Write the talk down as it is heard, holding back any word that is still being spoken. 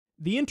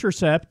The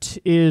Intercept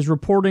is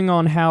reporting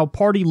on how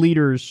party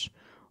leaders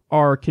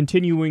are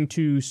continuing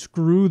to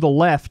screw the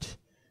left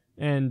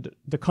and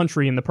the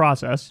country in the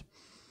process.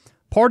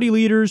 Party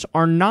leaders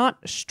are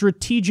not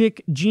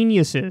strategic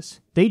geniuses.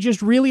 They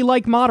just really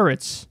like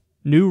moderates.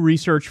 New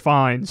research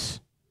finds.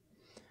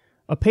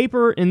 A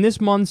paper in this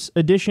month's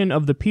edition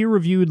of the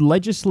peer-reviewed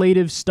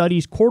Legislative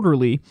Studies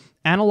Quarterly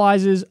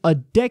analyzes a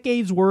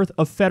decade's worth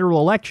of federal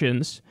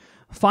elections,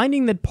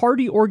 finding that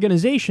party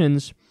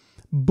organizations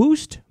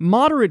boost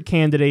moderate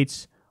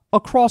candidates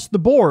across the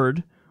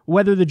board,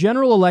 whether the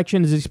general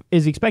election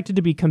is expected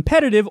to be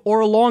competitive or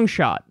a long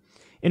shot.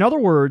 In other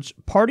words,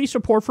 party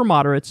support for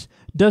moderates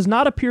does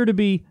not appear to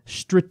be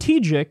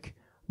strategic,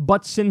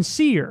 but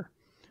sincere.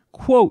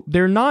 Quote,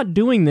 "They're not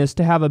doing this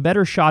to have a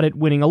better shot at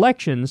winning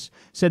elections,"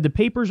 said the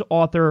paper's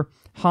author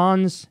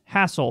Hans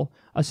Hassel,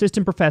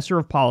 assistant professor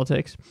of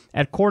politics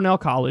at Cornell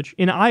College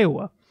in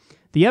Iowa.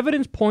 The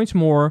evidence points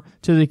more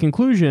to the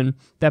conclusion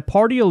that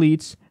party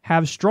elites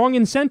have strong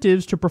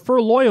incentives to prefer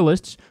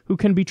loyalists who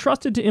can be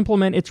trusted to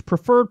implement its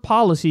preferred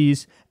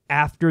policies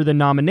after the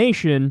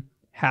nomination,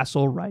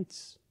 Hassel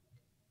writes.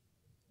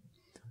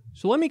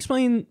 So let me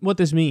explain what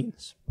this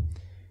means.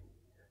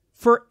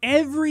 For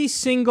every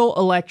single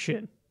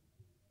election,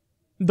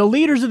 the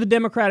leaders of the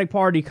Democratic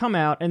Party come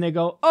out and they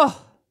go,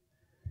 "Oh,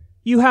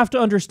 you have to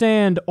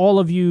understand, all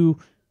of you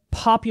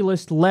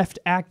populist left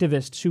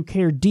activists who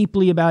care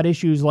deeply about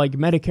issues like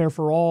Medicare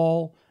for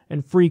all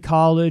and free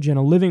college and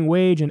a living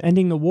wage and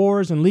ending the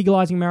wars and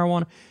legalizing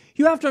marijuana.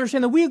 You have to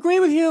understand that we agree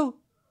with you.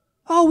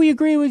 Oh, we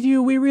agree with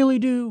you. We really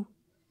do.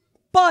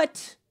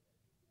 But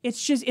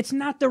it's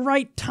not the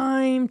right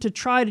time to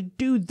try to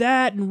do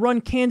that and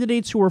run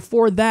candidates who are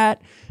for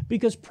that,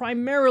 because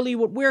primarily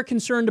what we're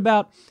concerned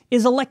about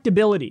is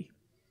electability.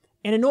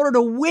 And in order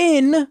to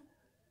win,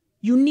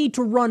 you need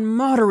to run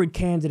moderate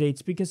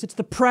candidates because it's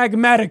the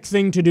pragmatic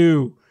thing to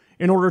do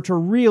in order to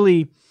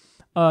really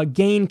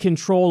gain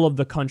control of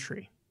the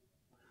country."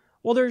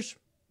 Well,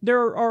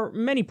 there are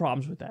many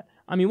problems with that.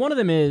 I mean, one of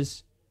them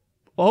is,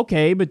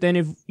 okay, but then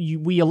if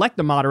we elect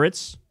the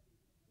moderates,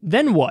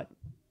 then what?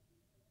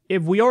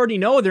 If we already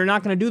know they're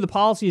not going to do the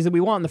policies that we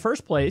want in the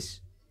first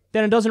place,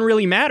 then it doesn't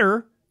really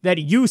matter that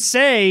you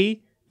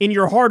say in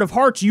your heart of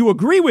hearts you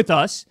agree with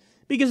us,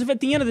 because if at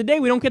the end of the day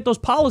we don't get those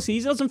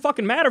policies, it doesn't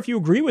fucking matter if you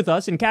agree with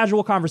us in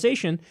casual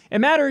conversation. It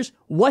matters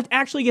what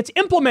actually gets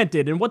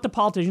implemented and what the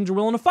politicians are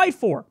willing to fight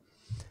for.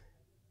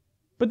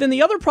 But then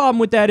the other problem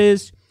with that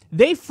is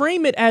they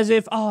frame it as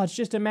if, oh, it's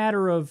just a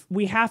matter of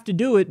we have to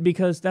do it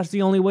because that's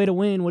the only way to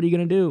win. What are you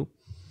going to do?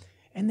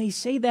 And they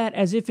say that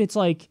as if it's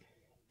like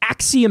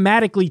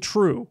axiomatically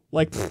true.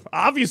 Like,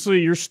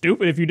 obviously you're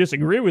stupid if you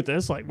disagree with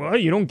this. Like, well,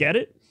 you don't get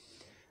it.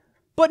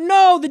 But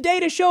no, the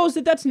data shows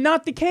that that's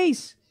not the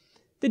case.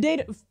 The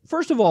data,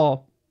 first of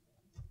all,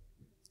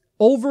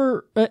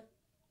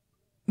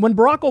 when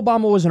Barack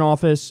Obama was in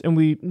office and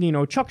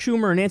Chuck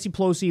Schumer and Nancy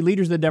Pelosi,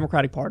 leaders of the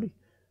Democratic Party,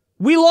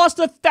 we lost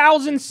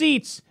 1,000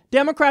 seats.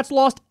 Democrats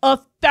lost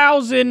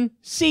 1,000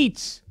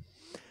 seats.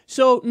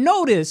 So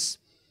notice,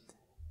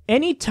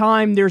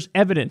 anytime there's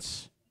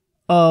evidence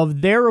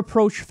of their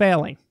approach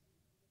failing,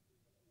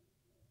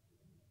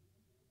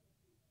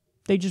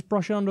 they just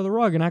brush it under the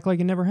rug and act like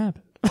it never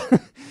happened.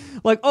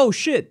 Like, oh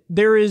shit,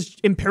 there is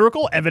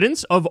empirical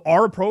evidence of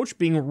our approach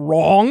being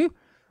wrong.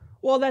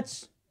 Well,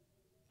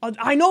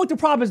 I know what the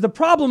problem is. The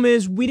problem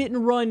is we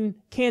didn't run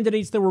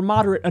candidates that were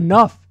moderate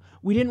enough.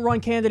 We didn't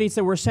run candidates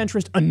that were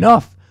centrist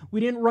enough.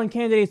 We didn't run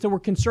candidates that were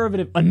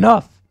conservative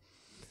enough.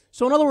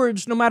 So in other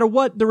words, no matter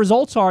what the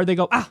results are, they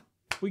go,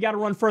 we got to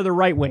run further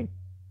right wing.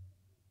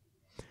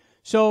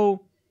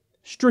 So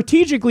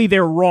strategically,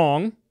 they're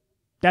wrong.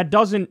 That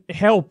doesn't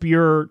help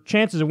your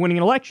chances of winning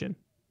an election.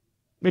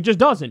 It just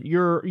doesn't.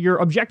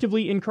 You're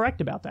objectively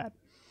incorrect about that.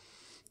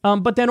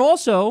 But then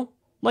also,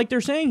 like they're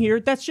saying here,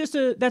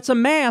 that's a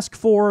mask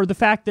for the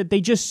fact that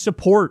they just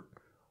support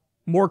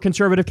more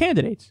conservative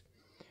candidates.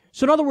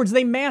 So in other words,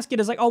 they mask it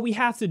as like, oh, we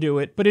have to do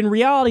it. But in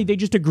reality, they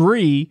just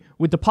agree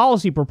with the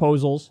policy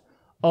proposals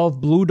of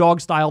blue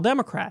dog style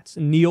Democrats,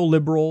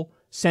 neoliberal,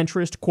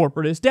 centrist,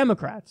 corporatist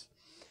Democrats.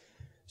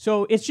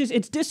 So it's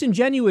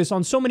disingenuous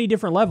on so many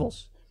different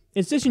levels.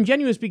 It's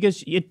disingenuous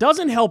because it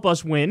doesn't help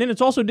us win, and it's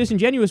also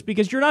disingenuous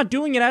because you're not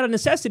doing it out of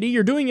necessity.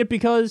 You're doing it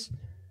because,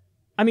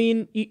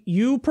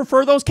 you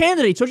prefer those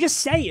candidates. So just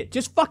say it.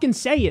 Just fucking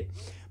say it.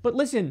 But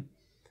listen,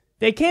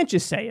 they can't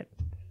just say it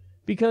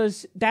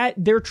because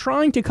they're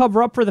trying to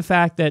cover up for the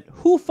fact that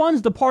who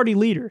funds the party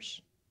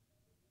leaders?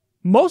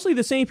 Mostly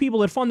the same people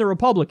that fund the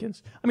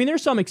Republicans.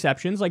 There's some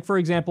exceptions. Like, for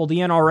example, the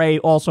NRA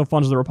also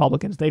funds the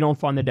Republicans. They don't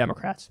fund the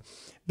Democrats.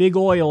 Big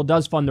Oil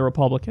does fund the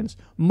Republicans.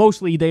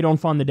 Mostly they don't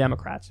fund the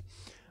Democrats.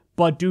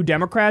 But do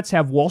Democrats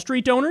have Wall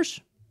Street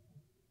donors?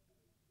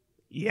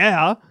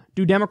 Yeah.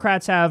 Do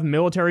Democrats have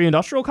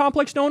military-industrial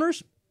complex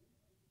donors?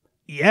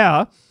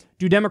 Yeah.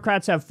 Do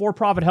Democrats have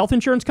for-profit health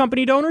insurance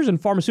company donors and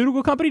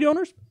pharmaceutical company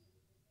donors?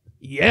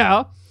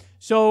 Yeah.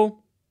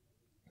 So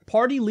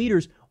party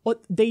leaders,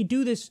 they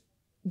do this.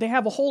 They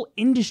have a whole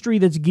industry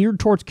that's geared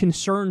towards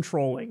concern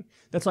trolling.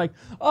 That's like,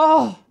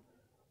 oh,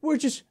 we're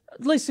just,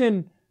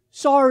 listen,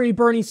 sorry,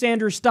 Bernie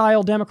Sanders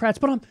style Democrats,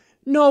 but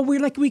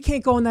we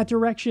can't go in that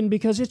direction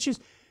because it's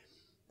just,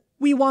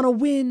 we want to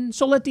win,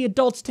 so let the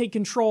adults take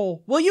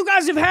control. Well, you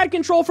guys have had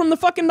control from the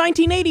fucking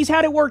 1980s.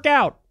 How'd it work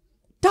out?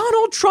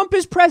 Donald Trump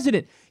is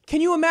president.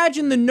 Can you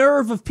imagine the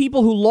nerve of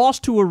people who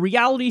lost to a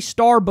reality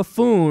star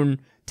buffoon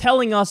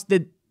telling us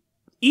that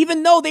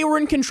even though they were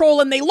in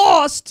control and they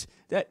lost,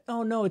 that,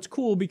 oh no, it's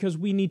cool because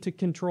we need to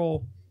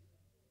control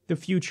the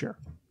future.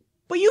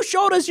 But you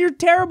showed us you're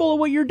terrible at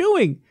what you're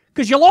doing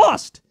because you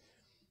lost.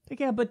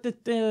 Yeah, but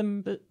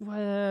the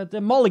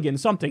mulligan,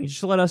 something,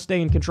 just let us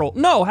stay in control.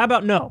 No, how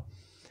about no?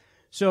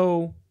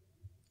 So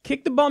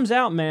kick the bums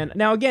out, man.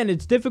 Now, again,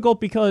 it's difficult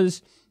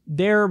because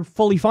they're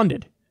fully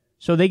funded.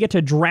 So they get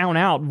to drown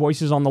out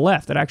voices on the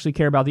left that actually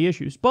care about the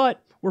issues.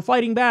 But we're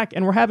fighting back,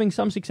 and we're having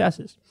some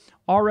successes.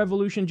 Our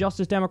Revolution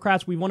Justice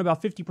Democrats, we've won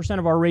about 50%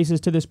 of our races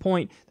to this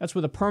point. That's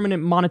with a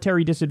permanent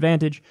monetary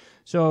disadvantage.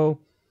 So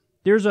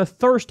there's a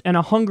thirst and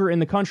a hunger in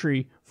the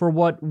country for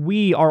what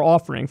we are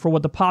offering, for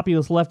what the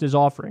populist left is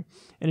offering.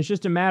 And it's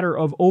just a matter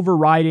of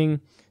overriding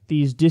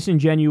these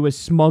disingenuous,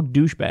 smug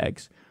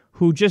douchebags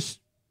who just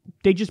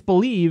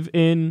believe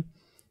in,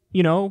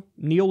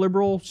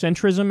 neoliberal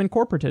centrism and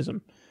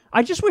corporatism.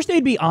 I just wish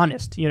they'd be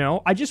honest,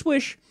 I just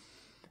wish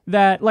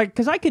that,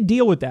 because I could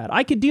deal with that.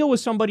 I could deal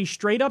with somebody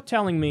straight up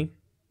telling me,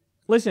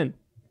 listen,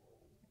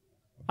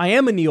 I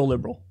am a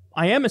neoliberal,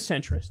 I am a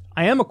centrist,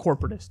 I am a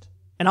corporatist,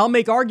 and I'll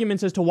make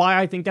arguments as to why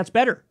I think that's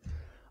better.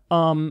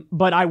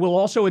 But I will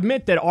also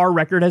admit that our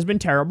record has been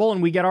terrible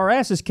and we get our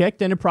asses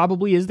kicked, and it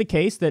probably is the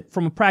case that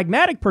from a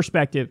pragmatic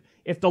perspective,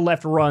 if the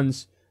left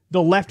runs,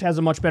 the left has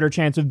a much better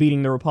chance of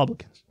beating the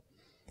Republicans.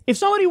 If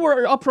somebody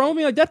were up front with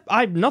me like that,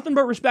 I have nothing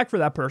but respect for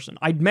that person.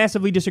 I'd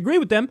massively disagree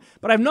with them,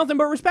 but I have nothing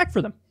but respect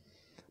for them.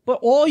 But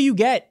all you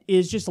get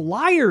is just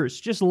liars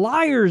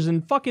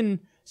and fucking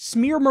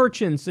smear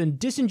merchants and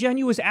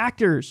disingenuous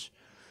actors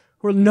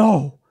who are,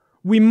 no,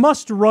 we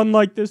must run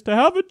like this to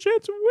have a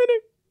chance of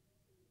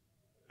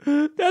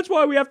winning. That's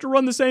why we have to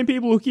run the same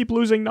people who keep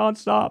losing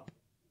nonstop.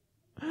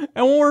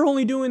 And we're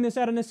only doing this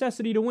out of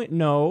necessity to win.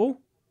 No,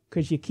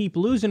 because you keep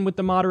losing with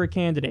the moderate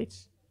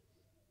candidates.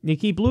 You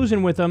keep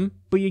losing with them,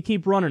 but you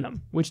keep running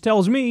them, which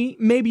tells me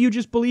maybe you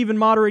just believe in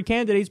moderate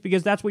candidates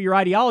because that's what your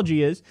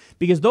ideology is,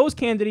 because those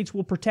candidates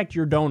will protect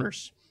your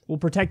donors, will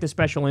protect the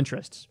special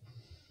interests.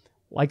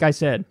 Like I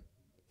said,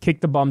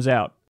 kick the bums out.